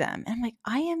out of them. And I'm like,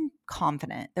 I am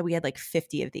confident that we had like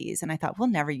 50 of these, and I thought we'll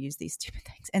never use these stupid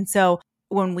things. And so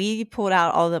when we pulled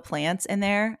out all the plants in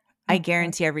there, I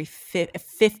guarantee every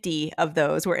 50 of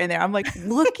those were in there. I'm like,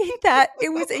 look at that. It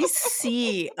was a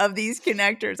sea of these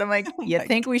connectors. I'm like, you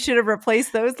think we should have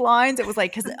replaced those lines? It was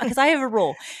like, because I have a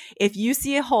rule. If you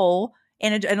see a hole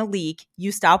and a leak,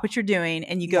 you stop what you're doing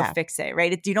and you go fix it,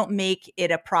 right? You don't make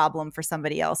it a problem for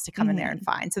somebody else to come in there and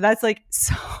find. So that's like,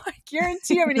 so I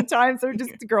guarantee how many times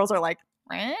the girls are like,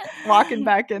 walking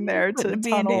back in there to the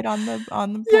Band-Aid on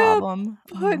the problem,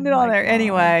 putting it on there. God.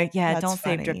 Anyway, That's don't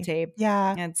funny. save drip tape.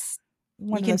 It's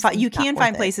you can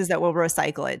find places that will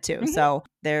recycle it too. So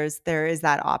there is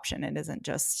that option. It isn't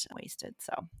just wasted.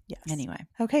 So anyway,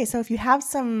 okay. So if you have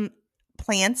some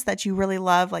plants that you really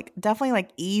love, like definitely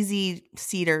like easy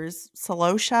cedars,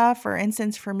 celosia, for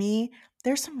instance, for me.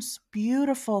 There's some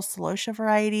beautiful celosia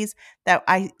varieties that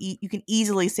you can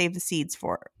easily save the seeds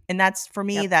for. And that's, for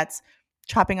me, that's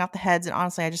chopping off the heads. And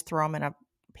honestly, I just throw them in a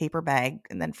paper bag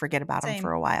and then forget about them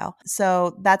for a while.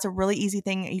 So that's a really easy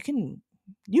thing.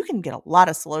 You can get a lot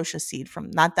of celosia seed from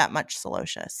not that much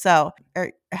celosia. So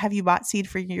have you bought seed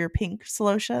for your pink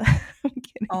celosia?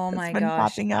 Oh my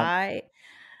gosh. Popping up.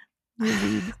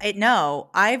 No,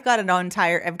 I've got an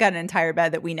entire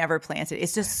bed that we never planted.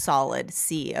 It's just solid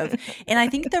sea of, and I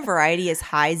think the variety is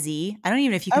High Z. I don't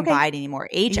even know if you can buy it anymore.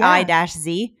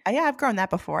 HI-Z. Yeah, I've grown that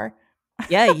before.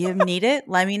 Yeah, you need it?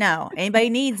 Let me know. Anybody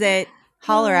needs it,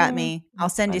 holler at me. I'll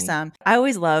send you some. I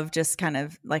always love just kind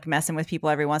of like messing with people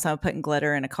every once in a while, putting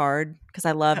glitter in a card because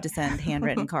I love to send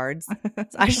handwritten cards. So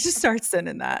I just start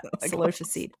sending that celosia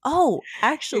seed. Oh,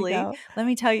 actually, let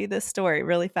me tell you this story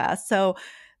really fast. So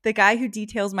the guy who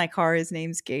details my car, his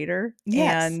name's Gator.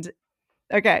 Yes. And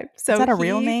okay, so is that a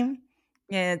real name?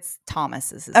 Yeah, it's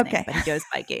Thomas is his name, but he goes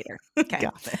by Gator. Okay.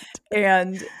 Got it.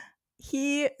 And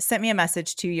he sent me a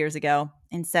message 2 years ago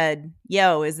and said,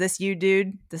 "Yo, is this you,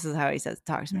 dude?" This is how he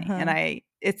talks to me. And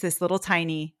it's this little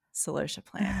tiny celosia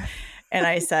plant. And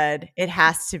I said, it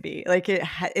has to be. Like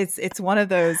it's one of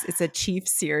those, it's a Chief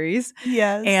series.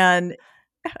 Yes. And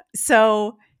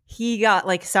so he got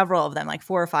like several of them, like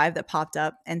 4 or 5 that popped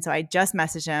up. And so I just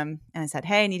messaged him and I said,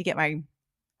 "Hey, I need to get my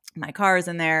cars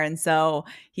in there." And so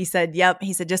he said, "Yep."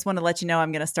 He said, "Just want to let you know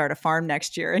I'm going to start a farm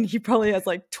next year." And he probably has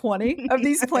like 20 of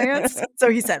these plants. So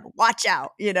he said, "Watch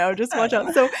out, just watch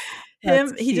out." So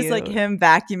he just like him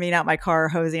vacuuming out my car,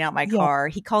 hosing out my car.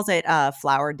 He calls it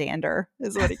flower dander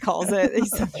is what he calls it. He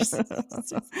said,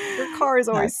 "Your car is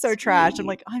always so trash." I'm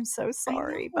like, "I'm so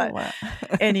sorry." But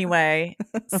anyway,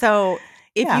 so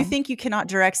if you think you cannot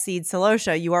direct seed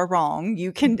celosia, you are wrong.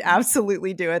 You can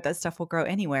absolutely do it. That stuff will grow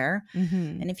anywhere.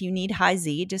 And if you need High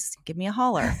Z, just give me a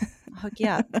holler. I'll hook you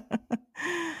up.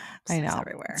 I know.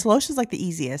 Everywhere. Celosia is like the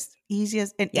easiest.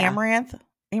 And amaranth.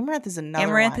 Amaranth is another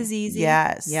Amaranth one. is easy.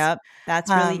 Yes. Yep. That's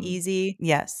really easy.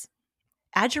 Yes.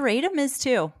 Ageratum is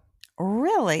too.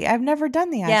 Really? I've never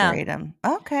done the ageratum.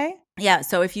 Okay. Yeah.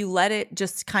 So if you let it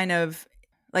just kind of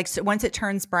like, so once it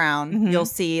turns brown, you'll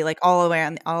see like all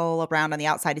around on the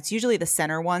outside. It's usually the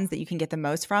center ones that you can get the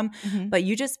most from, but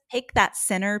you just pick that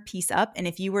center piece up. And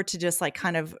if you were to just like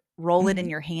kind of roll it in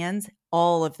your hands,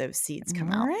 all of those seeds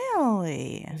come out.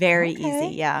 Really? Very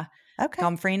easy. Yeah. Okay.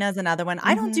 Gomphrena is another one.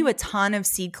 I don't do a ton of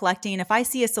seed collecting. If I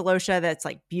see a celosia that's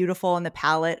like beautiful in the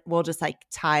palette, we'll just like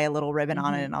tie a little ribbon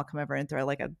on it and I'll come over and throw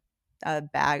like a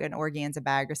bag, an organza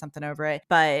bag or something over it.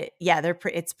 But yeah,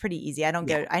 it's pretty easy.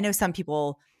 I know some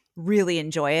people really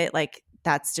enjoy it. Like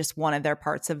that's just one of their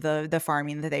parts of the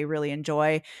farming that they really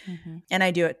enjoy. And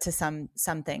I do it to some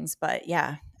things, but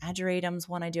yeah, ageratum's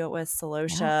one I do it with.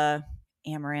 Celosia,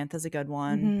 amaranth is a good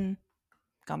one.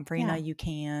 Gomphrena you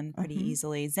can pretty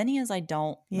easily. Zinnias I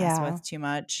don't mess with too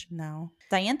much. No.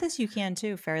 Dianthus you can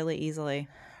too fairly easily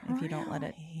if you don't let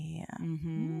it.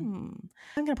 I'm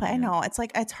gonna play. I know it's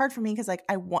like it's hard for me because like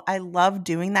I love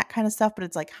doing that kind of stuff, but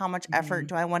it's like how much effort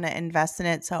do I want to invest in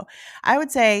it? So I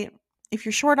would say if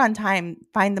you're short on time,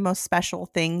 find the most special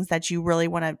things that you really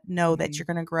want to know that you're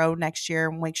going to grow next year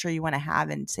and make sure you want to have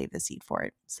and save the seed for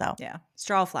it. So yeah,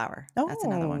 straw flower. That's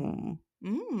another one.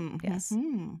 Yes.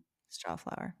 Straw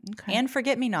flower. Okay. And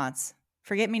forget-me-nots.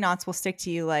 Forget-me-nots will stick to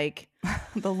you like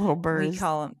the little birds.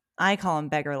 I call them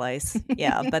beggar lice.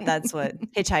 Yeah, but that's what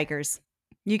hitchhikers.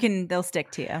 They'll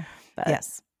stick to you. But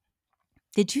yes.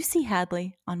 Did you see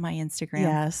Hadley on my Instagram?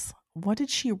 Yes. what did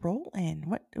she roll in?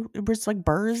 What it was like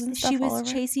burrs and stuff. She all was over?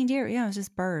 chasing deer. Yeah, it was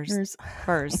just burrs.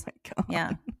 Burrs. Oh my God.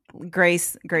 Yeah.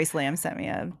 Grace Lamb sent me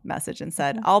a message and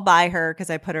said, I'll buy her because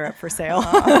I put her up for sale.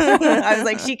 I was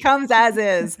like, she comes as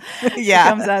is. Yeah. She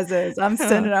comes as is. I'm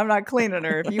not cleaning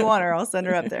her. If you want her, I'll send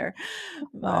her up there.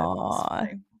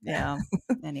 Yeah.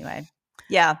 Anyway.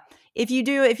 Yeah. If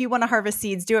you want to harvest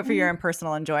seeds, do it for your own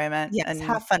personal enjoyment. Yes, and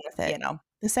have fun with it.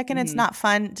 The second it's not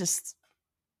fun, just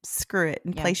screw it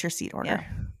and place your seed order.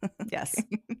 Yeah. Yes.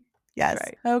 Yes.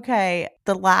 Right. Okay.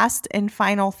 The last and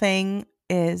final thing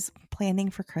is planning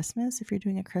for Christmas. If you're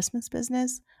doing a Christmas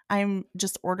business,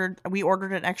 we ordered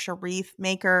an extra wreath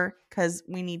maker because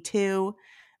we need 2.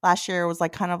 Last year was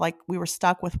like kind of like we were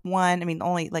stuck with 1. I mean,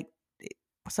 only like,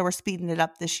 so we're speeding it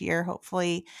up this year,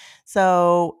 hopefully.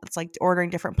 So it's like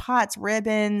ordering different pots,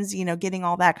 ribbons, getting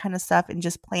all that kind of stuff and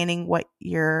just planning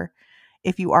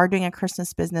if you are doing a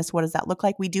Christmas business, what does that look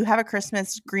like? We do have a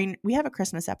Christmas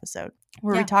episode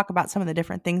where we talk about some of the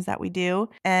different things that we do.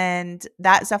 And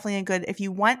that's definitely a good, if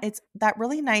you want, it's that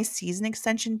really nice season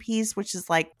extension piece, which is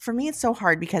like, for me, it's so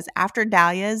hard because after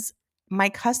dahlias, my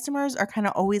customers are kind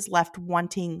of always left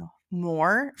wanting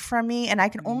more from me. And I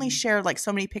can only share like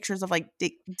so many pictures of like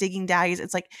digging dahlias.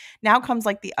 It's like now comes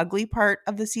like the ugly part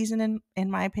of the season.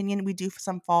 In my opinion, we do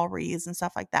some fall wreaths and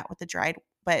stuff like that with the dried,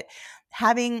 but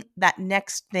having that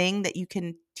next thing that you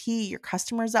can tee your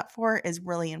customers up for is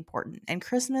really important. And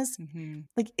Christmas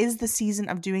like is the season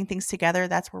of doing things together.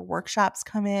 That's where workshops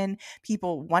come in.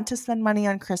 People want to spend money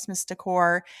on Christmas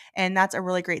decor, and that's a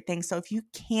really great thing. So if you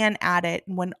can add it,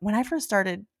 when I first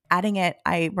started adding it,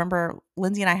 I remember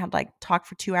Lindsay and I had like talked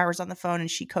for 2 hours on the phone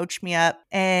and she coached me up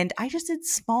and I just did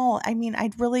small. I mean,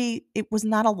 it was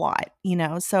not a lot,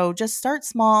 so just start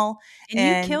small.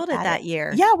 And you killed it that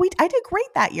year. Yeah, I did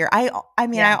great that year. I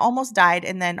almost died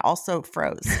and then also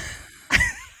froze.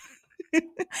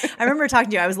 I remember talking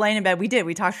to you. I was laying in bed.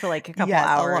 We talked for like a couple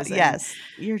hours. Yes.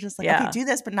 You're just like, okay, do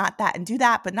this, but not that, and do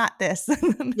that, but not this.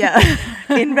 Yeah.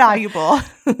 Invaluable.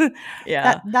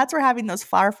 Yeah. That's where having those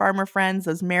flower farmer friends,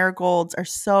 those marigolds are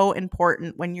so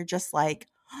important when you're just like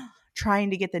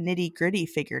trying to get the nitty gritty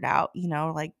figured out,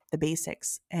 like the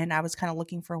basics. And I was kind of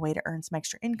looking for a way to earn some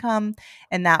extra income.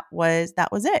 And that was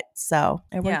it. So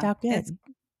it worked out good.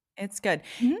 It's good.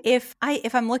 If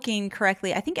I'm looking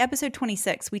correctly, I think episode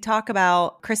 26, we talk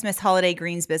about Christmas holiday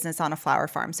greens business on a flower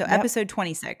farm. So episode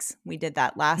 26, we did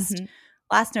that last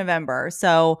November.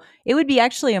 So it would be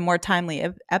actually a more timely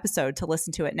episode to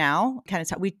listen to it now.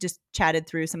 We just chatted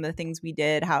through some of the things we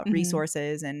did, how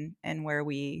resources and where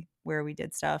we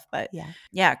did stuff. But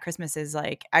yeah, Christmas is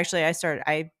like, actually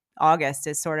August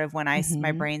is sort of when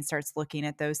my brain starts looking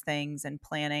at those things and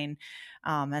planning.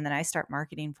 And then I start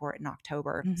marketing for it in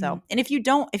October. So, and if you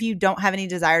don't have any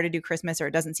desire to do Christmas, or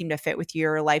it doesn't seem to fit with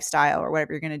your lifestyle or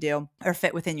whatever you're going to do, or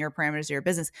fit within your parameters of your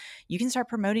business, you can start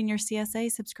promoting your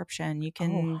CSA subscription. You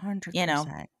can,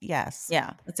 100%. Yes.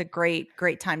 Yeah. It's a great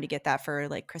time to get that for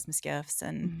like Christmas gifts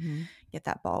and get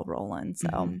that ball rolling.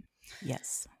 So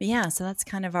yes. But yeah. So that's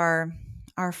kind of our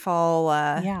fall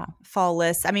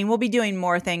list. I mean, we'll be doing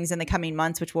more things in the coming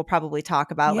months, which we'll probably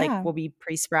talk about. Like we'll be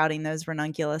pre-sprouting those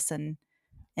ranunculus and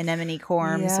anemone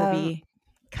corms will be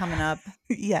coming up.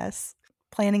 Yes.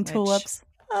 Planting tulips,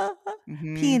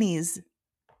 peonies,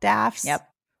 daffs. Yep.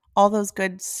 All those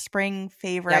good spring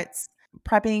favorites. Yep.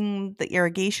 Prepping the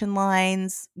irrigation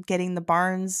lines, getting the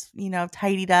barns,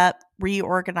 tidied up,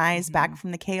 reorganized back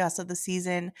from the chaos of the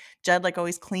season. Judd like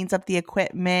always cleans up the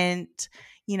equipment,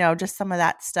 just some of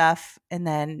that stuff. And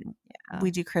then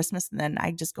we do Christmas and then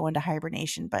I just go into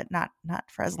hibernation, but not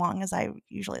for as long as I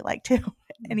usually like to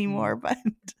anymore, but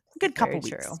good couple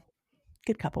weeks. True.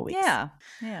 Good couple weeks. Yeah.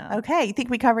 Yeah. Okay. You think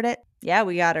we covered it? Yeah,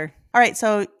 we got her. All right.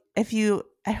 So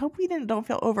I hope we don't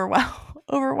feel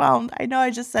overwhelmed. I know I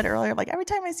just said earlier, like every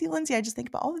time I see Lindsay, I just think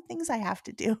about all the things I have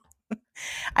to do.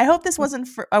 I hope this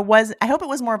I hope it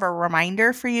was more of a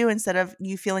reminder for you instead of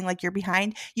you feeling like you're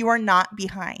behind. You are not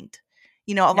behind.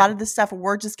 A lot of the stuff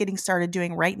we're just getting started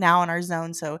doing right now in our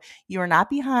zone. So you are not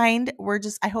behind.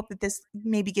 I hope that this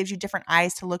maybe gives you different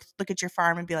eyes to look at your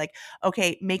farm and be like,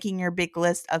 okay, making your big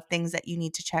list of things that you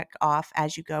need to check off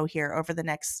as you go here over the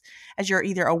next, as you're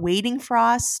either awaiting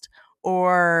frost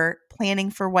or planning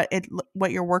for what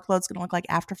your workload's going to look like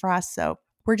after frost. So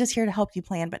we're just here to help you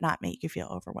plan, but not make you feel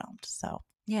overwhelmed. So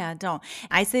yeah, don't.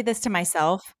 I say this to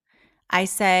myself. I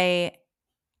say,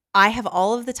 I have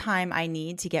all of the time I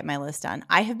need to get my list done.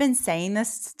 I have been saying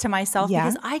this to myself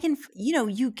because I can,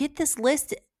 you get this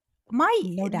list.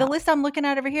 The list I'm looking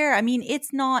at over here, I mean, it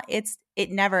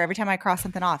never, every time I cross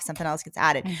something off, something else gets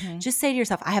added. Just say to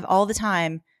yourself, I have all the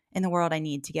time in the world I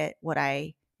need to get what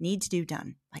I need to do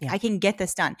done. Like I can get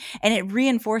this done. And it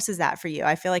reinforces that for you.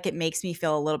 I feel like it makes me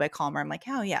feel a little bit calmer. I'm like,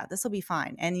 oh yeah, this will be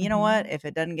fine. And you know what? If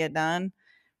it doesn't get done,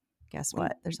 guess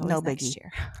what? There's always no next biggie.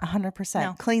 year.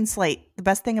 100%. Clean slate. The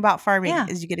best thing about farming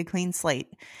is you get a clean slate.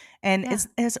 And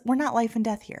it's we're not life and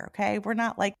death here, okay? We're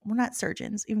not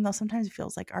surgeons, even though sometimes it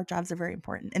feels like our jobs are very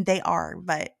important, and they are,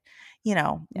 but you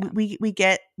know, we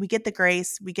get the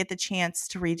grace, we get the chance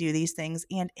to redo these things,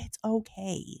 and it's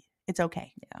okay. It's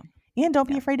okay. Yeah. And don't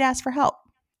be afraid to ask for help.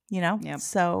 You know? Yep.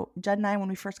 So Judd and I, when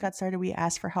we first got started, we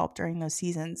asked for help during those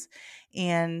seasons,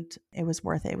 and it was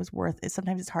worth it. It was worth it.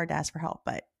 Sometimes it's hard to ask for help,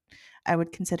 but I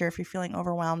would consider, if you're feeling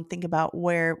overwhelmed, think about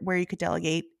where you could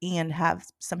delegate and have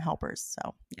some helpers.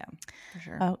 So yeah, for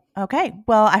sure. Oh, okay.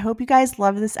 Well, I hope you guys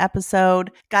love this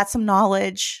episode, got some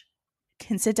knowledge,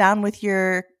 can sit down with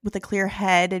a clear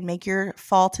head and make your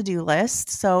fall to-do list.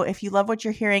 So if you love what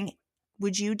you're hearing,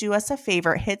 would you do us a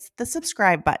favor? Hit the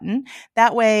subscribe button.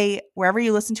 That way, wherever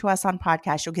you listen to us on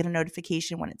podcast, you'll get a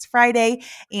notification when it's Friday,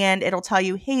 and it'll tell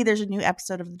you, hey, there's a new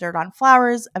episode of the Dirt on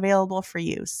Flowers available for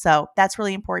you. So that's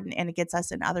really important, and it gets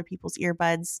us in other people's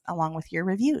earbuds along with your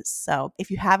reviews. So if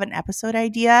you have an episode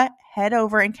idea, head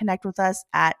over and connect with us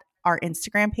at our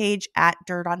Instagram page at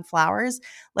Dirt on Flowers.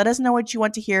 Let us know what you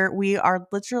want to hear. We are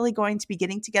literally going to be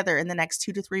getting together in the next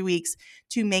 2 to 3 weeks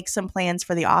to make some plans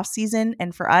for the off season.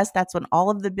 And for us, that's when all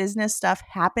of the business stuff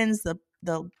happens. The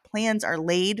plans are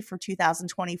laid for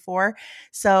 2024.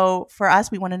 So for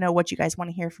us, we want to know what you guys want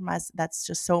to hear from us. That's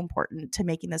just so important to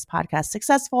making this podcast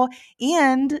successful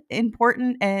and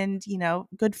important and,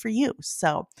 good for you.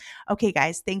 So, okay,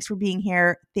 guys, thanks for being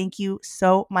here. Thank you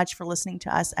so much for listening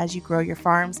to us as you grow your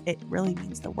farms. It really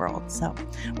means the world. So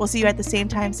we'll see you at the same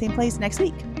time, same place next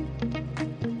week.